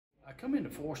Come into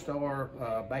 4-Star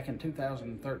back in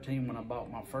 2013 when I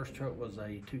bought my first truck. Was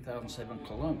a 2007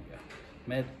 Columbia.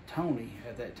 Met Tony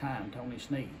at that time, Tony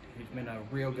Sneed. He's been a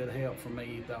real good help for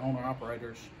me. The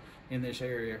owner-operators in this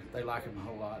area, they like him a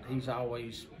whole lot. He's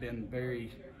always been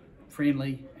very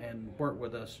friendly and worked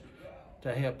with us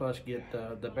to help us get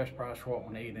the best price for what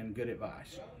we need and good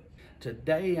advice.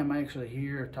 Today I'm actually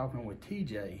here talking with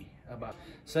TJ about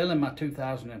selling my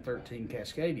 2013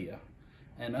 Cascadia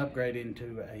and upgrading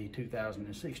to a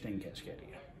 2016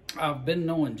 Cascadia. I've been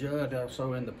knowing Judd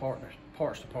also in the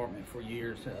parts department for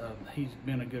years. He's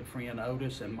been a good friend.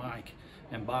 Otis and Mike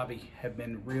and Bobby have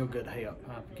been real good help.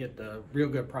 I get the real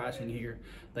good pricing here.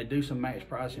 They do some match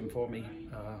pricing for me.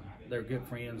 They're good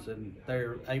friends, and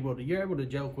you're able to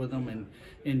joke with them and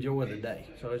enjoy the day.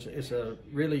 So it's a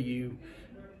really,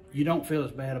 you don't feel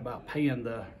as bad about paying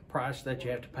the price that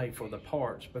you have to pay for the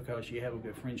parts because you have a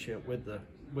good friendship with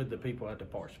the people at the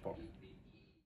parts department.